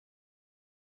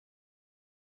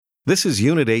This is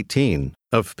Unit 18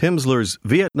 of Pimsleur's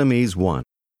Vietnamese 1.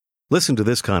 Listen to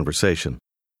this conversation.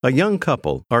 A young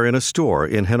couple are in a store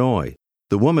in Hanoi.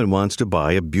 The woman wants to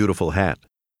buy a beautiful hat.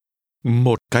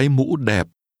 Một cái mũ đẹp,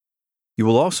 You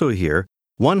will also hear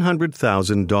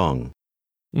 100,000 dong.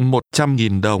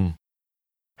 100.000 đồng.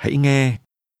 Hãy nghe,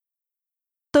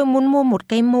 Tôi muốn mua một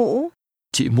cái mũ.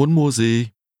 chị muốn mua gì?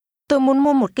 Tôi muốn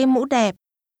mua một cái mũ đẹp.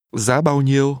 Giá bao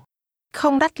nhiêu?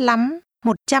 Không đắt lắm,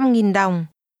 100.000 đồng.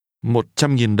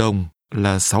 100.000 đồng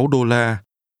là $6,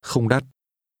 không đắt.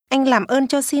 Anh làm ơn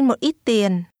cho xin một ít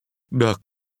tiền. Được,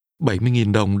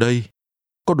 70.000 đồng đây.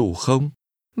 Có đủ không?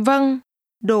 Vâng,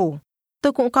 đủ.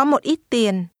 Tôi cũng có một ít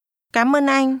tiền. Cảm ơn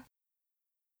anh.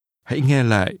 Hãy nghe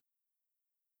lại,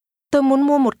 Tôi muốn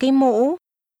mua một cái mũ.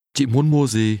 chị muốn mua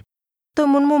gì? Tôi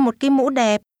muốn mua một cái mũ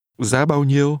đẹp. Giá bao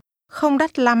nhiêu? Không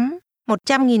đắt lắm,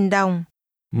 100.000 đồng.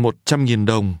 100.000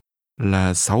 đồng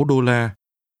là $6,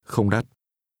 không đắt.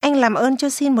 Anh làm ơn cho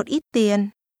xin một ít tiền.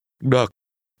 Được,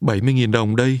 70.000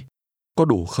 đồng đây. Có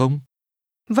đủ không?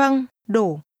 Vâng,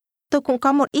 đủ. Tôi cũng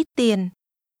có một ít tiền.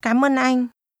 Cảm ơn anh.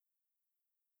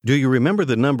 Do you remember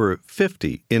the number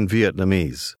 50 in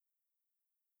Vietnamese?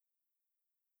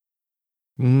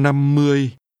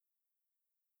 50.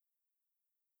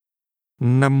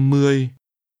 50.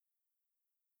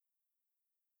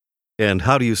 And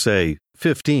how do you say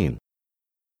 15?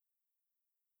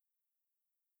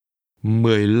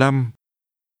 15.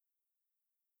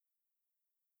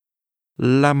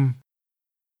 15.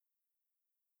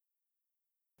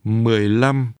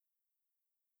 15.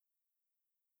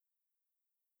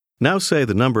 Now say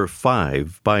the number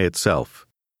 5 by itself.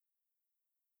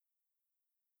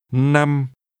 5.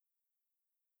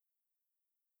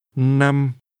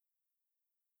 5.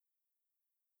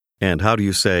 And how do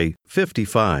you say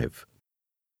 55?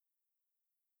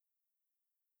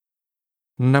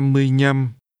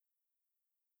 55.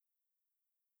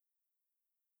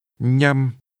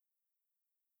 Nhăm.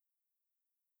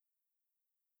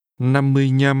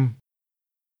 55.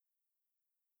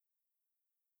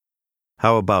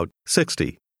 How about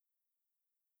 60?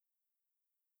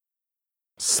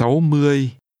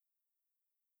 60.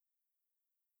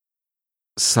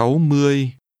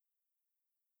 60.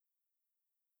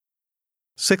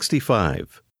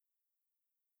 65.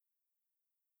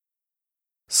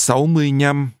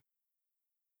 65.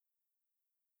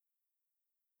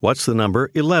 What's the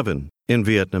number 11 in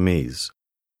Vietnamese?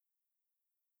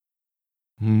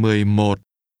 11.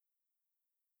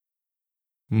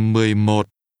 11.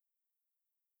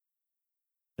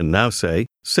 And now say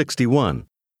 61.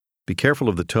 Be careful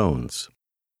of the tones.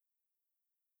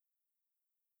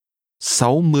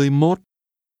 61.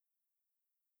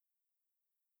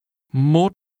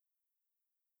 Mốt.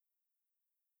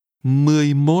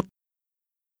 11.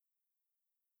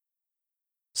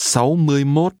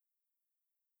 61.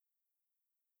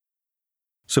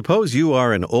 Suppose you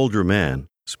are an older man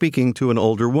speaking to an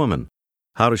older woman.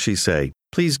 How does she say,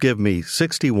 "Please give me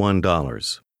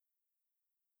 $61"?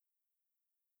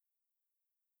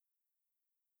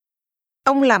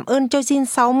 Ông làm ơn cho xin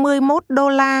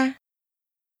 $61.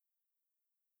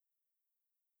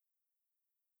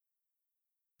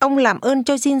 Ông làm ơn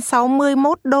cho xin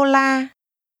 $61.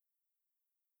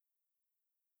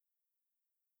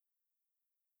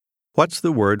 What's the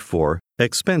word for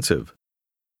expensive?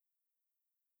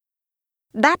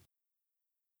 Đắt.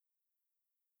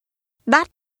 Đắt.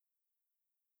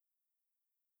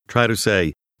 Try to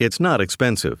say, "It's not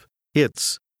expensive."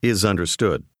 It's is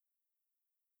understood.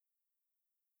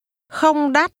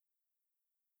 Không đắt.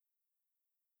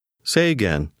 Say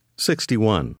again,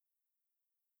 61.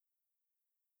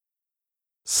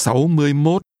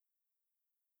 61.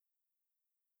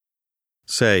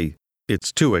 Say,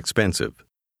 "It's too expensive."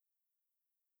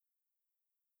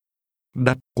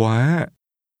 Đắt quá.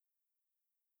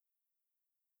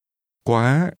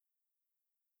 Quá.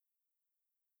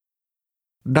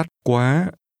 Đắt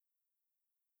quá.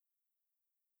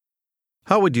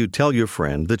 How would you tell your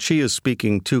friend that she is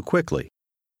speaking too quickly?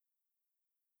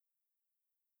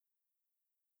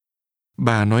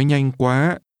 Bà nói nhanh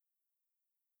quá.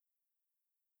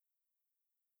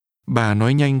 Bà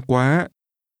nói nhanh quá.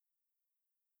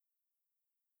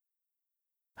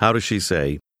 How does she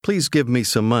say, "Please give me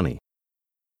some money"?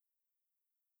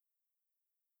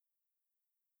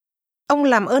 Ông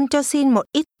làm ơn cho xin một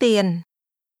ít tiền.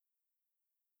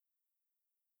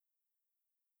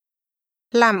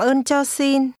 Làm ơn cho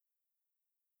xin.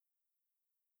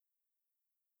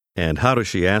 And how does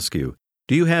she ask you,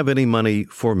 "Do you have any money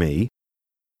for me"?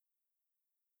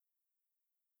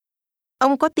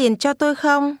 Ông có tiền cho tôi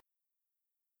không?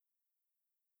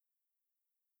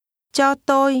 Cho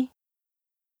tôi.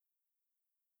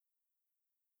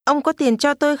 Ông có tiền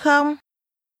cho tôi không?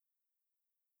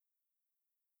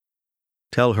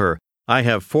 Tell her, I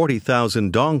have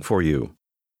 40,000 dong for you.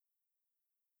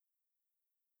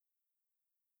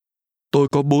 Tôi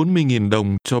có 40.000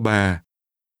 đồng cho bà.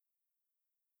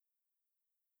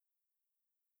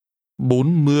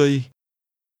 40.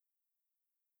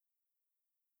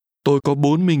 Tôi có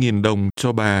 40.000 đồng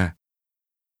cho bà.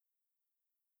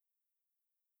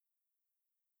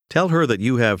 Tell her that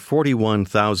you have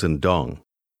 41,000 dong.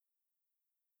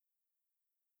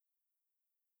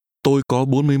 Tôi có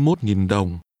 41.000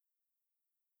 đồng.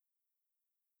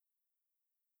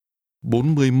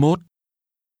 41.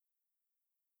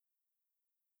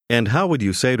 And how would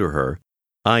you say to her,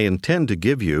 I intend to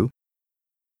give you?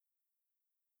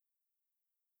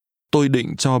 Tôi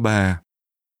định cho bà.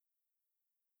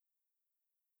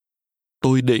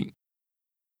 Tôi định.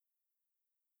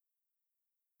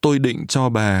 Tôi định cho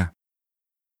bà.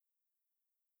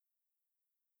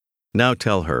 Now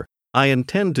tell her, I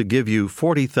intend to give you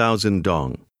 40,000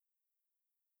 dong.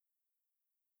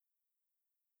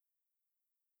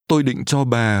 Tôi định cho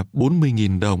bà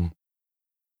 40.000 đồng.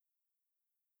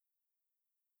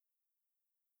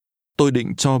 Tôi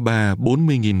định cho bà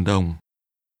 40.000 đồng.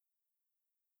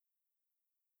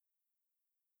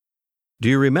 Do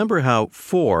you remember how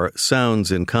 4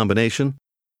 sounds in combination?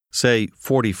 Say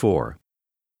 44.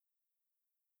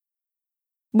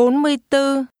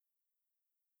 44.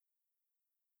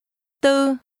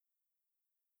 Tư.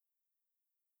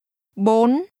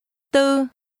 4. Tư.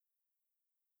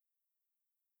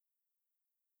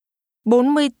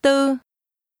 44.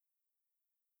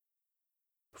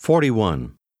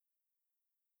 41.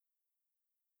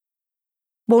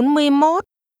 41.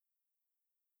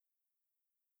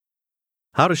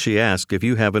 How does she ask if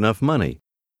you have enough money?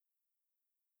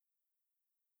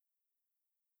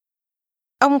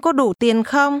 Ông có đủ tiền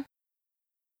không?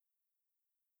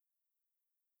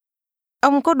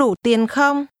 Ông có đủ tiền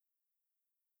không?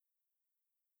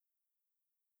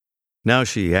 Now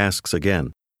she asks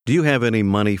again, do you have any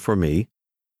money for me?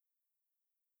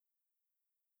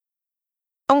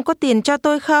 Ông có tiền cho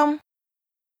tôi không?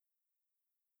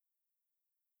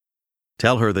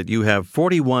 Tell her that you have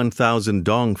 41,000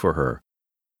 dong for her.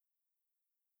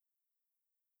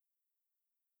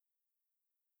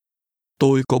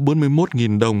 Tôi có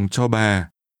 41.000 đồng cho bà.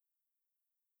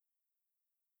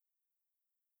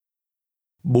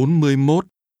 41.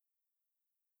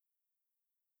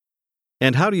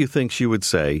 And how do you think she would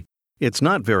say, it's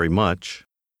not very much?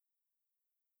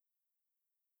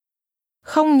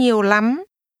 Không nhiều lắm.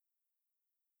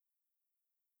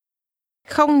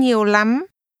 Không nhiều lắm.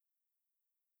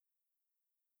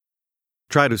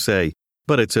 Try to say,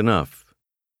 but it's enough.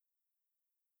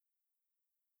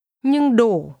 Nhưng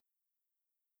đủ.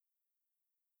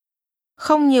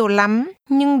 Không nhiều lắm,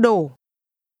 nhưng đủ.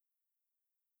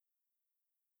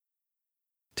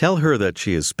 Tell her that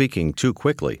she is speaking too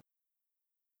quickly.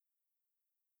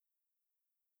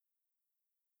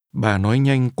 Bà nói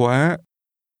nhanh quá.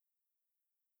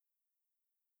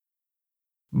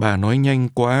 Bà nói nhanh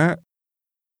quá.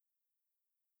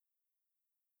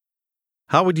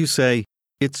 How would you say,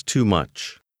 it's too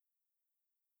much?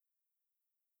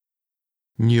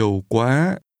 Nhiều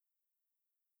quá.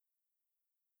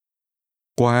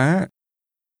 Quá.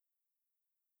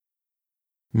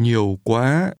 Nhiều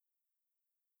quá.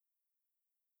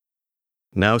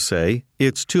 Now say,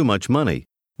 it's too much money.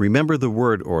 Remember the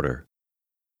word order.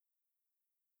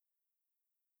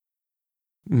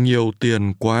 Nhiều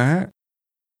tiền quá.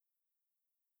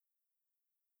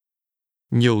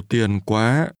 Nhiều tiền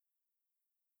quá.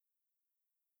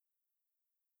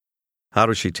 How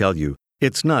does she tell you,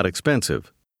 it's not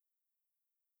expensive?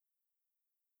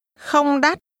 Không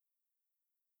đắt.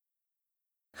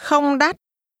 Không đắt.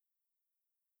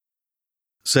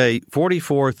 Say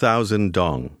 44,000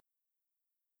 dong.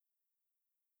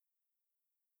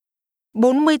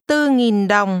 44.000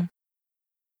 đồng.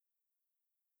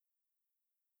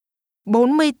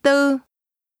 44.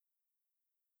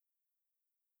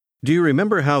 Do you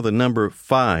remember how the number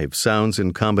 5 sounds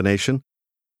in combination?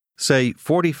 Say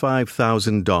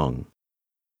 45,000 dong.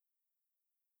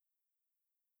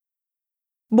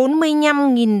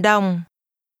 45.000 đồng.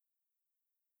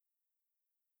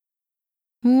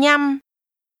 Nhăm.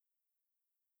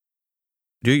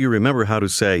 Do you remember how to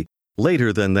say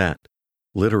later than that?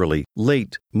 Literally,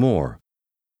 late more.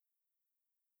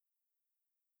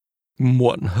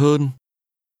 Muộn hơn.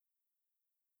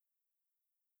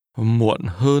 Muộn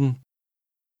hơn.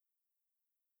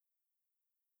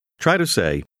 Try to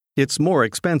say, it's more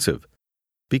expensive.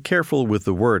 Be careful with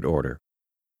the word order.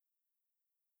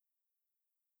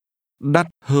 Đắt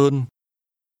hơn.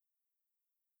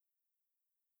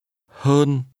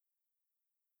 hơn,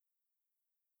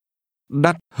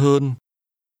 đắt hơn.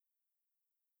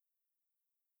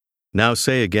 Now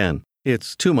say again,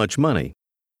 it's too much money.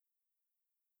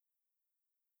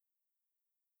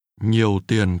 Nhiều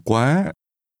tiền quá.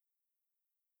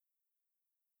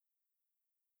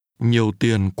 Nhiều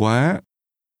tiền quá.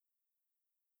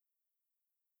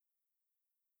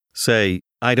 Say,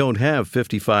 I don't have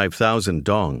 55,000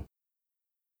 dong.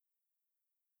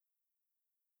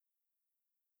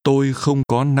 Tôi không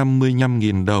có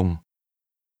 55.000 đồng.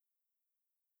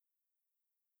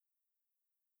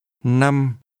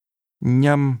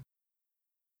 55.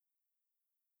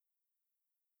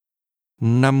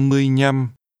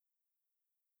 55.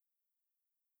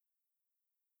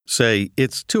 Say,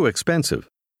 it's too expensive.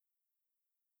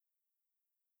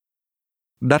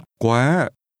 Đắt quá.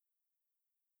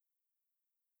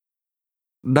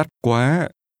 Đắt quá.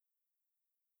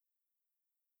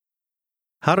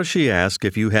 How does she ask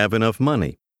if you have enough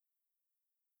money?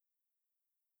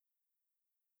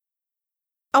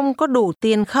 Ông có đủ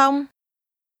tiền không?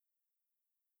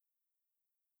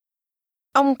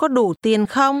 Ông có đủ tiền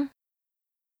không?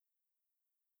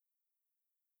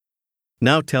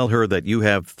 Now tell her that you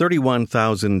have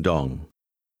 31,000 dong.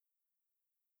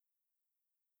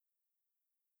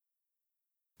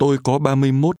 Tôi có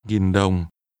 31.000 đồng.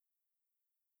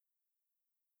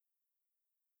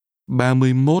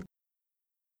 31.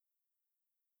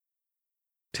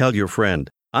 Tell your friend,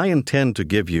 I intend to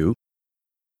give you.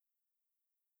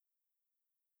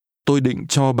 Tôi định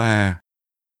cho bà.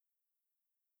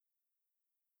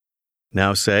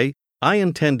 Now say, I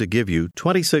intend to give you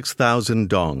 26,000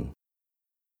 dong.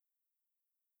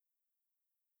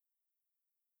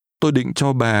 Tôi định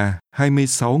cho bà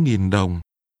 26.000 đồng.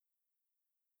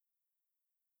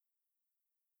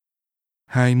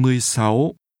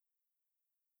 26.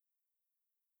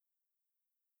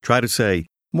 Try to say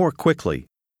more quickly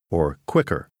or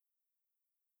quicker.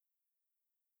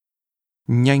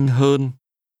 Nhanh hơn.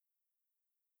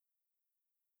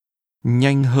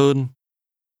 Nhanh hơn.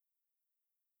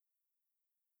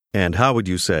 And how would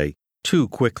you say too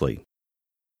quickly?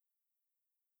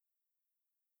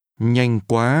 Nhanh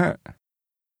quá.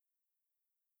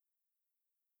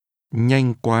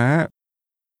 Nhanh quá.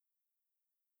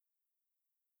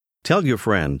 Tell your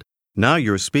friend, now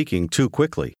you're speaking too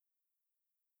quickly.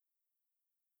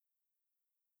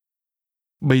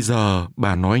 Bây giờ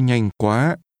bà nói nhanh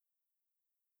quá.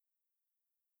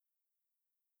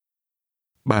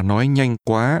 Bà nói nhanh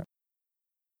quá.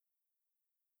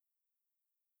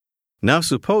 Now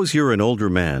suppose you're an older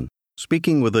man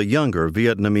speaking with a younger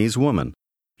Vietnamese woman.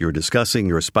 You're discussing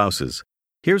your spouses.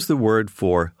 Here's the word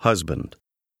for husband.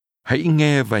 Hãy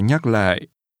nghe và nhắc lại.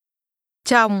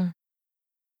 Chồng.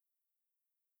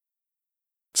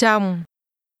 Chồng.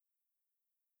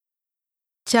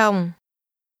 Chồng.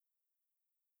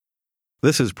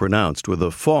 This is pronounced with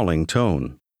a falling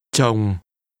tone. Chồng.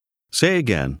 Say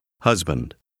again,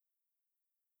 husband.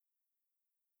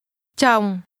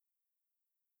 Chồng.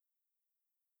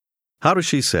 How does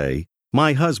she say,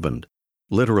 my husband?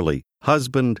 Literally,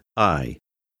 husband, I.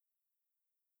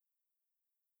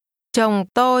 Chồng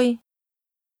tôi.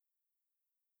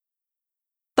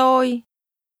 Tôi.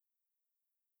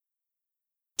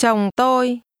 Chồng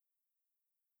tôi.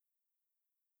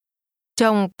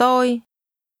 Chồng tôi.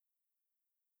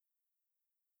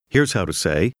 Here's how to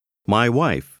say, my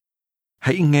wife.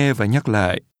 Hãy nghe và nhắc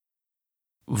lại.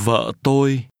 Vợ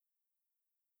tôi.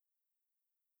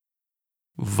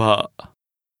 Vợ.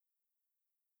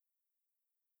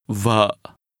 Vợ.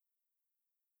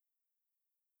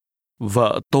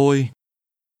 Vợ tôi.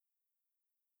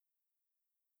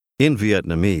 In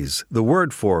Vietnamese, the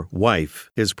word for wife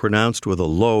is pronounced with a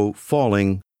low,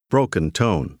 falling, broken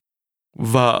tone.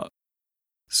 Vợ.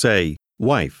 Say,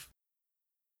 wife.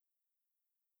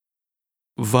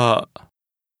 Vợ.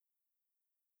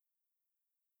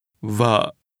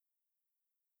 Vợ.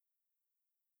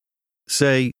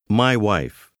 Say, my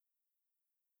wife.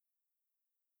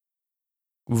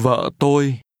 Vợ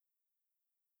tôi.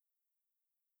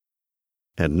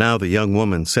 And now the young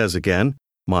woman says again,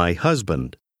 my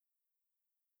husband.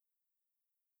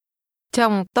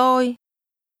 Chồng tôi.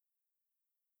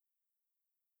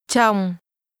 Chồng.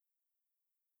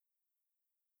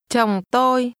 Chồng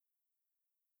tôi.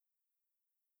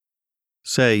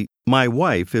 Say, my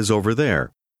wife is over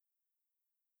there.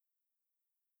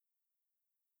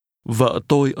 Vợ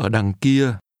tôi ở đằng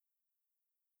kia.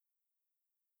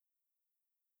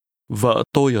 Vợ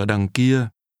tôi ở đằng kia.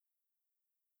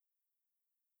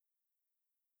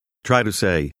 Try to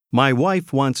say, my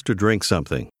wife wants to drink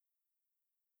something.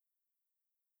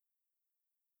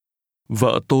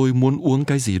 Vợ tôi muốn uống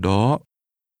cái gì đó.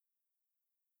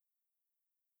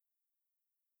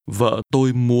 Vợ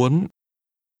tôi muốn.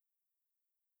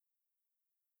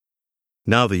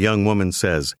 Now the young woman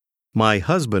says, my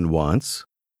husband wants.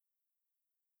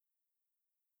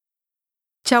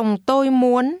 Chồng tôi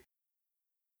muốn.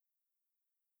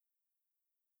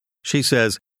 She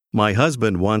says, my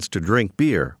husband wants to drink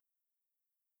beer.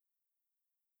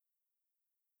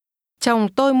 Chồng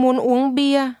tôi muốn uống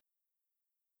bia.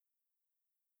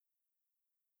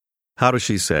 How does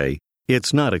she say,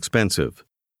 it's not expensive?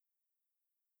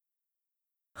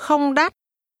 Không đắt.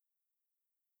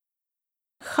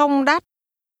 Không đắt.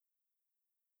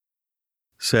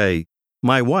 Say,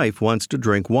 my wife wants to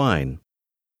drink wine.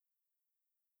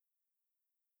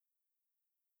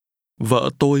 Vợ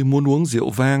tôi muốn uống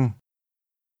rượu vang.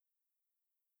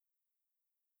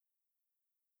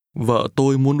 Vợ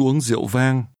tôi muốn uống rượu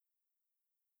vang.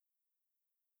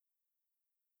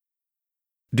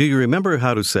 Do you remember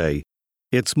how to say,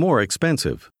 it's more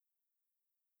expensive?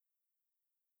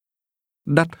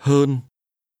 Đắt hơn.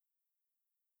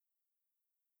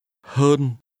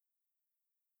 Hơn.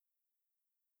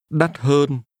 Đắt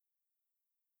hơn.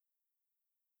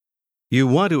 You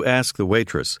want to ask the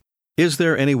waitress, is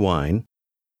there any wine?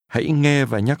 Hãy nghe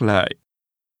và nhắc lại.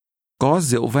 Có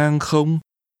rượu vang không?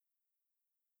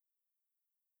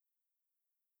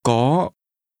 Có.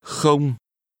 Không.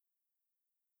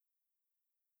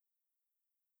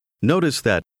 Notice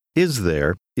that is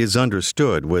there is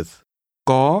understood with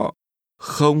Có.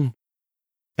 Không.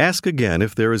 ask again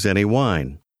if there is any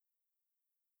wine.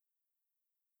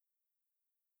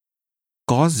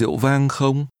 Có rượu vang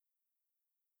không?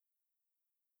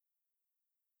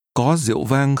 Có rượu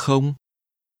vang không?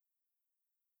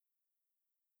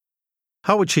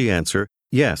 How would she answer?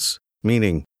 Yes,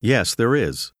 meaning yes, there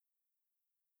is.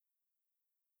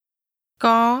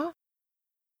 Có.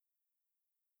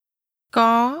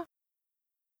 Có.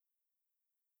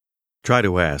 Try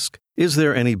to ask, is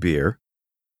there any beer?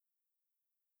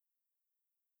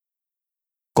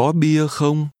 Có bia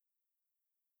không?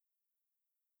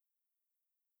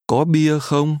 Có bia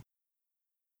không?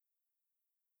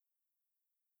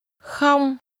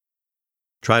 Không.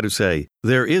 Try to say,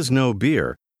 there is no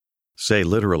beer. Say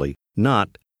literally,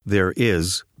 not, there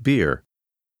is beer.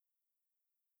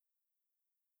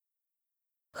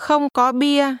 Không có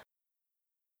bia.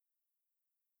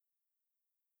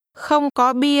 Không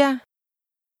có bia.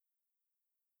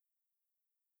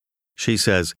 She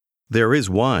says, there is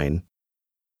wine.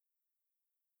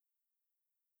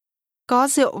 Có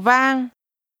rượu vang.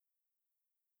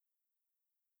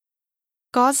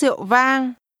 Có rượu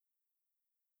vang.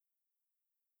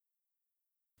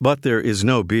 But there is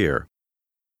no beer.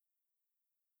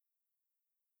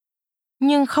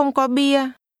 Nhưng không có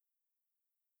bia.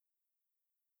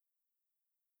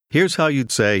 Here's how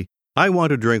you'd say, I want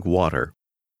to drink water.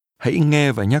 Hãy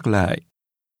nghe và nhắc lại.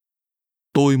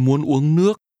 Tôi muốn uống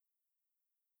nước.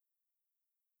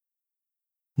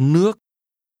 Nước.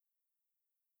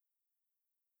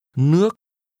 Nước.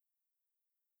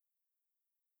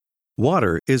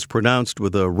 Water is pronounced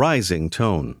with a rising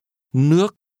tone.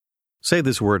 Nước. Say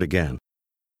this word again.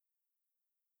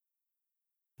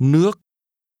 Nước.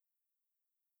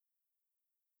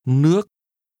 Nước.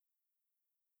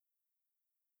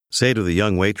 Say to the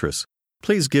young waitress,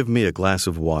 please give me a glass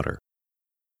of water.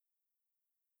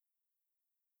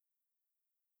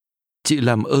 Chị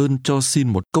làm ơn cho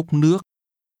xin một cốc nước.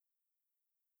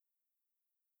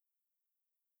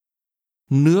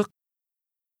 Nước.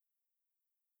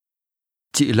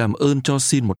 Chị làm ơn cho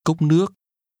xin một cốc nước.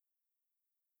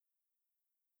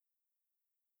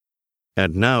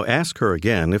 And now ask her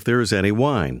again if there is any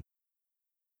wine.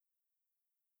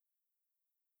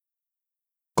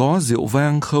 Có rượu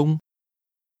vang không?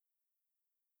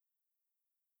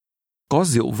 Có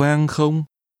rượu vang không?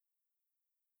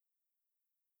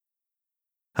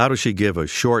 How does she give a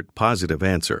short, positive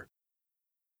answer?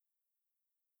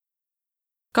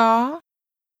 Có.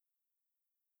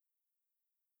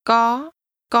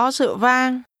 Có rượu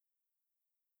vang.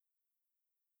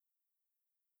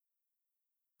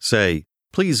 Say,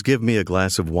 please give me a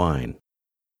glass of wine.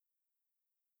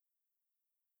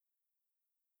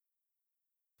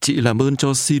 Chị làm ơn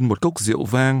cho xin một cốc rượu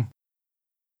vang.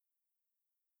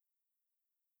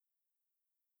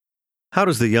 How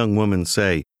does the young woman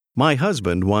say, my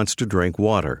husband wants to drink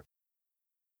water?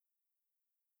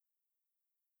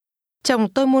 Chồng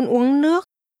tôi muốn uống nước.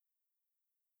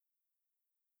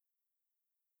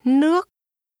 Nước.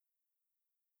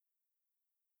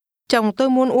 Chồng tôi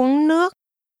muốn uống nước.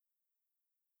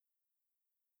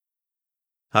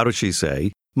 How does she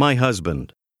say, my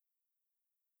husband?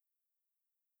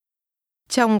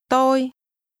 Chồng tôi.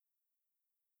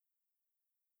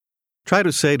 Try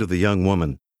to say to the young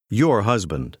woman, your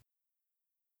husband.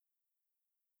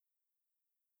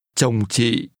 Chồng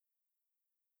chị.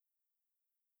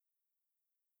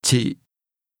 Chị.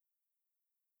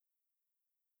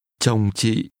 Chồng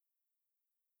chị.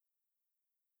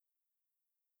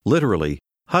 Literally,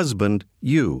 husband,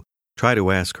 you. Try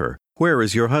to ask her, where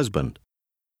is your husband?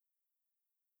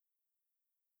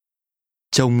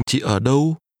 Chồng chị ở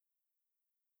đâu?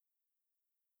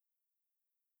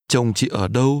 Chồng chị ở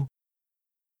đâu?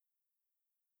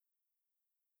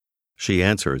 She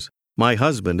answers, my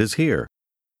husband is here.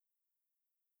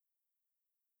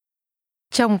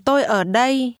 Chồng tôi ở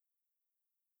đây.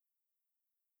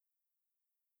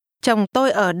 Chồng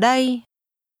tôi ở đây.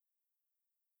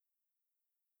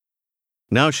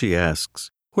 Now she asks,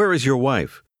 where is your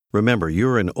wife? Remember,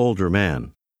 you're an older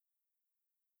man.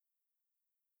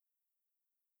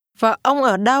 Vợ ông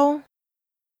ở đâu?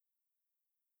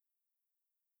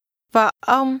 Vợ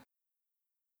ông.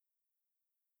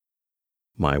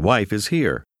 My wife is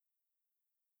here.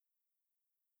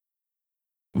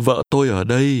 Vợ tôi ở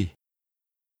đây.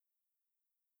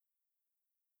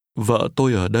 Vợ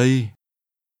tôi ở đây.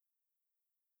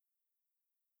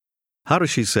 How does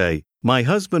she say, my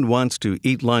husband wants to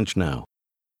eat lunch now?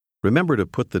 Remember to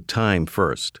put the time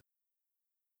first.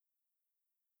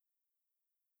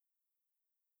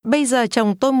 Bây giờ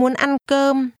chồng tôi muốn ăn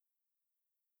cơm.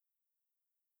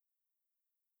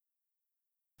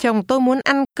 Chồng tôi muốn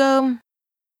ăn cơm.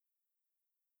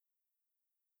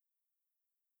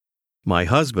 My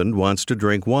husband wants to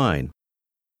drink wine.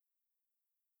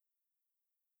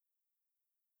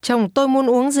 Chồng tôi muốn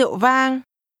uống rượu vang.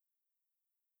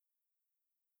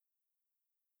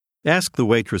 Ask the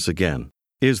waitress again,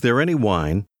 is there any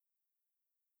wine?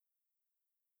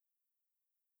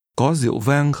 Có rượu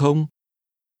vang không?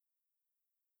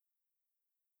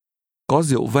 Có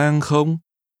rượu vang không?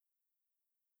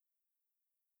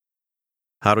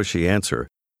 How does she answer?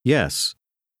 Yes.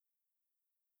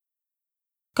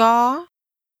 Có.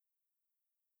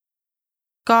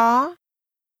 Có.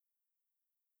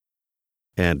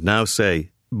 And now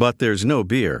say, but there's no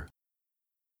beer.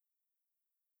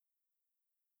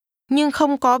 Nhưng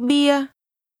không có bia.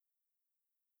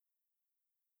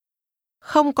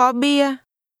 Không có bia.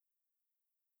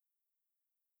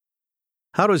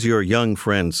 How does your young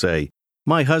friend say,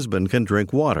 my husband can drink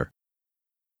water?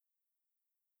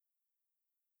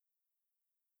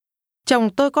 Chồng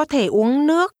tôi có thể uống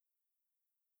nước.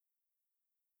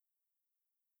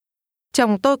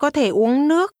 Chồng tôi có thể uống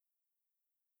nước.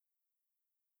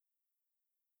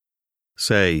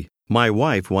 Say, my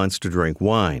wife wants to drink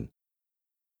wine.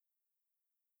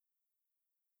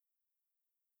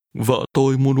 Vợ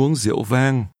tôi muốn uống rượu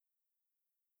vang.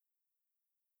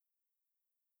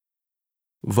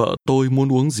 Vợ tôi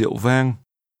muốn uống rượu vang.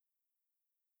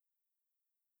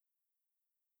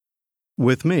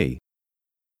 With me.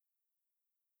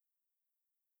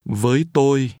 Với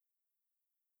tôi.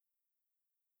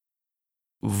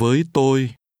 Với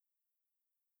tôi.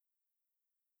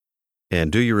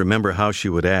 And do you remember how she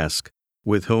would ask,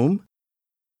 with whom?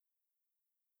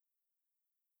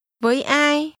 Với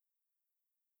ai?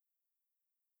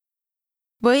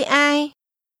 Với ai?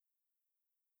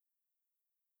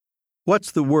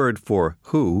 What's the word for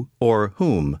who or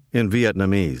whom in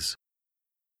Vietnamese?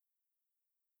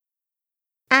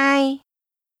 Ai?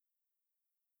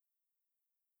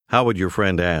 How would your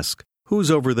friend ask, who's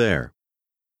over there?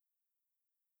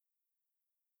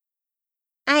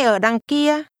 Ai ở đằng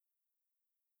kia?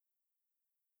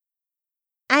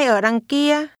 Ai ở đằng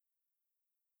kia?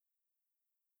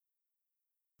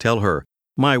 Tell her,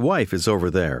 my wife is over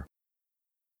there.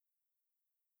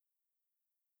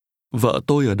 Vợ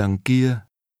tôi ở đằng kia.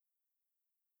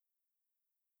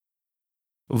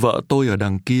 Vợ tôi ở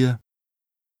đằng kia.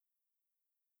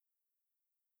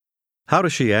 How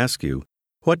does she ask you,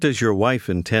 what does your wife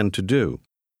intend to do?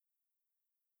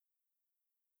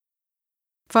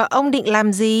 Vợ ông định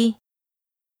làm gì?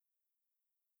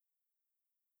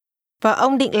 Vợ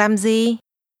ông định làm gì?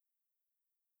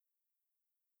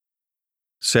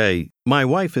 Say, my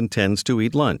wife intends to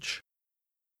eat lunch.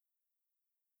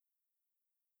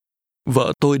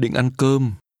 Vợ tôi định ăn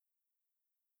cơm.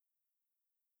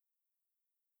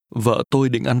 Vợ tôi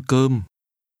định ăn cơm.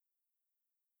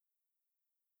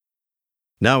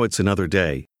 Now it's another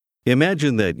day.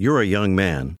 Imagine that you're a young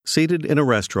man seated in a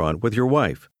restaurant with your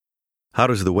wife. How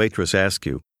does the waitress ask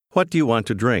you, what do you want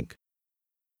to drink?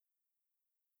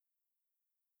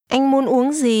 Anh muốn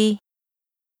uống gì?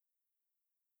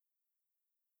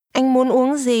 Anh muốn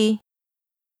uống gì?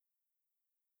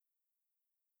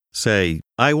 Say,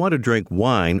 I want to drink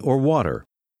wine or water.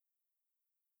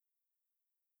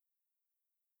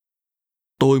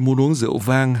 Tôi muốn uống rượu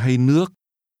vang hay nước.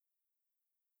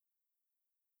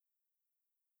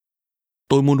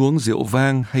 Tôi muốn uống rượu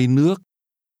vang hay nước?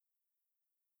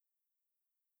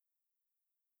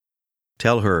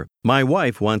 Tell her, my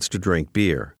wife wants to drink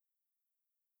beer.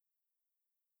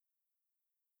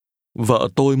 Vợ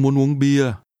tôi muốn uống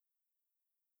bia.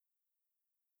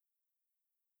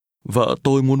 Vợ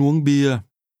tôi muốn uống bia.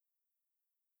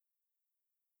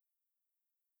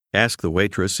 Ask the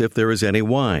waitress if there is any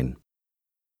wine.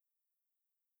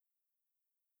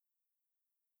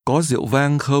 Có rượu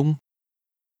vang không?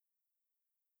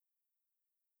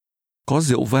 Có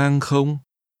rượu vang không?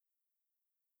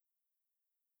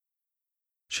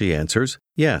 She answers,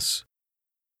 yes.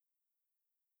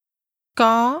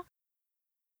 Có.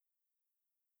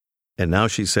 And now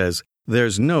she says,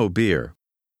 there's no beer.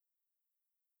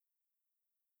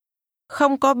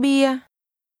 Không có bia.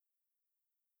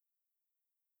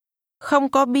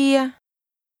 Không có bia.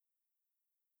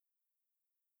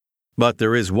 But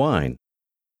there is wine.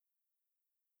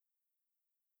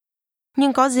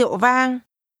 Nhưng có rượu vang.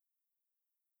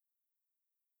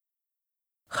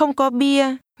 Không có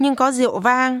bia, nhưng có rượu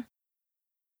vang.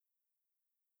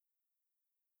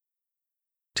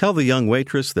 Tell the young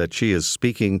waitress that she is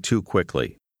speaking too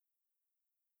quickly.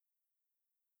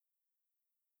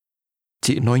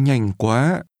 Chị nói nhanh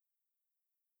quá.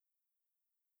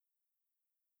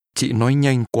 Chị nói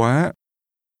nhanh quá.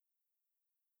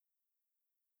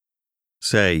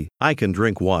 Say, I can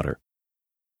drink water.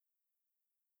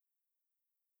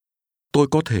 Tôi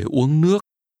có thể uống nước.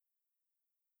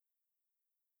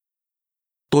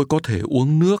 Tôi có thể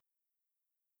uống nước.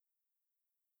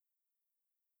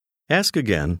 Ask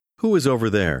again, who is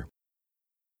over there?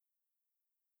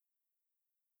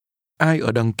 Ai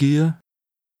ở đằng kia?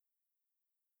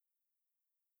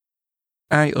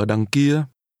 Ai ở đằng kia?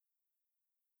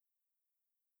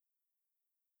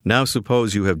 Now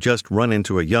suppose you have just run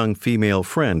into a young female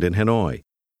friend in Hanoi.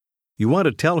 You want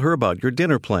to tell her about your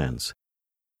dinner plans.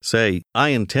 Say,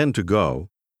 I intend to go.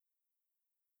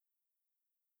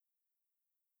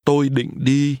 Tôi định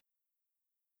đi.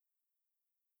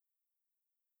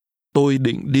 Tôi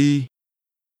định đi.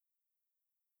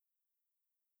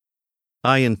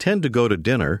 I intend to go to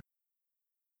dinner.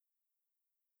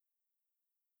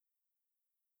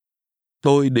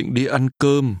 Tôi định đi ăn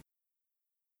cơm.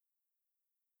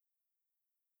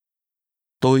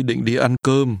 Tôi định đi ăn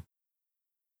cơm.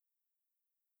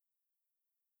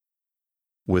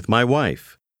 With my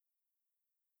wife.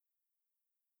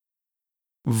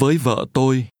 Với vợ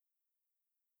tôi.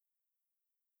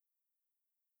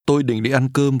 Tôi định đi ăn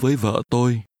cơm với vợ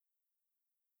tôi.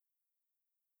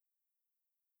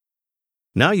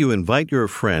 Now you invite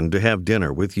your friend to have dinner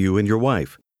with you and your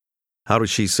wife. How does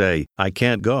she say, I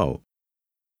can't go?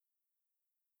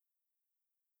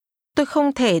 Tôi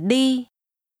không thể đi.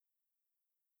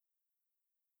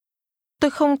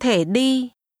 Tôi không thể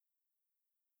đi.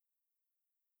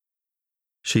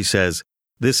 She says,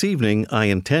 this evening I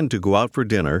intend to go out for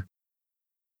dinner.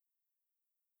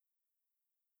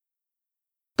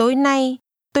 Tối nay,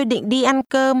 tôi định đi ăn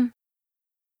cơm.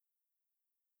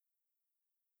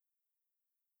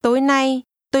 Tối nay,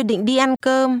 tôi định đi ăn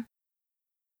cơm.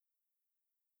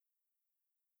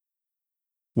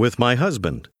 With my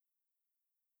husband.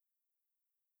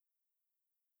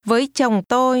 Với chồng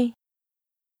tôi.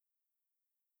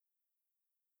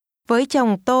 Với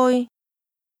chồng tôi.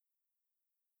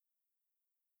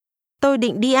 Tôi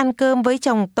định đi ăn cơm với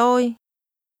chồng tôi.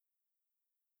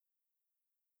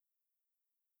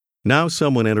 Now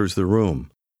someone enters the room.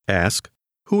 Ask,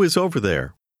 who is over there?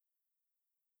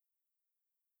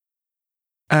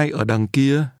 Ai ở đằng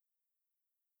kia?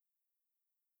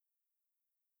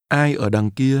 Ai ở đằng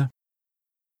kia?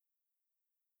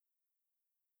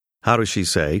 How does she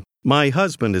say, my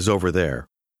husband is over there?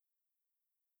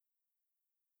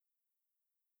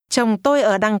 Chồng tôi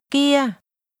ở đằng kia.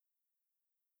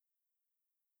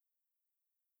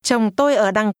 Chồng tôi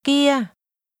ở đằng kia.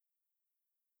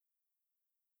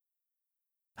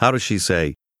 How does she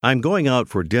say, I'm going out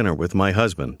for dinner with my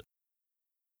husband?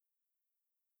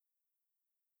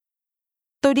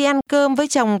 Tôi đi ăn cơm với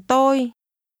chồng tôi.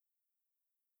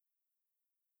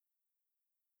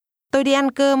 Tôi đi ăn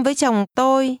cơm với chồng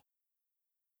tôi.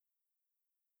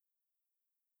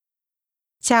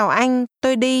 Chào anh,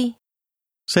 tôi đi.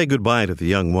 Say goodbye to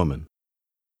the young woman.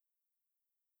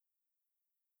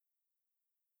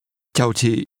 Chào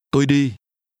chị, tôi đi.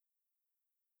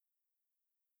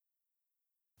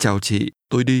 Chào chị,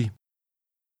 tôi đi.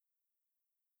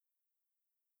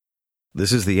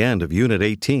 This is the end of Unit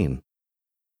 18.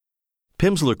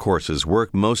 Pimsleur courses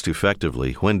work most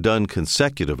effectively when done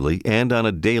consecutively and on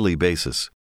a daily basis.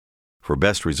 For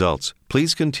best results,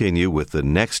 please continue with the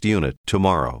next unit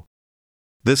tomorrow.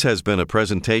 This has been a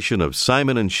presentation of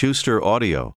Simon & Schuster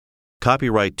Audio.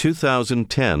 Copyright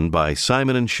 2010 by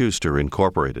Simon & Schuster,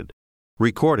 Incorporated.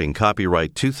 Recording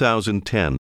copyright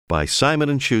 2010 by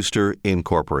Simon & Schuster,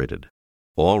 Incorporated.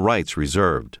 All rights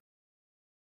reserved.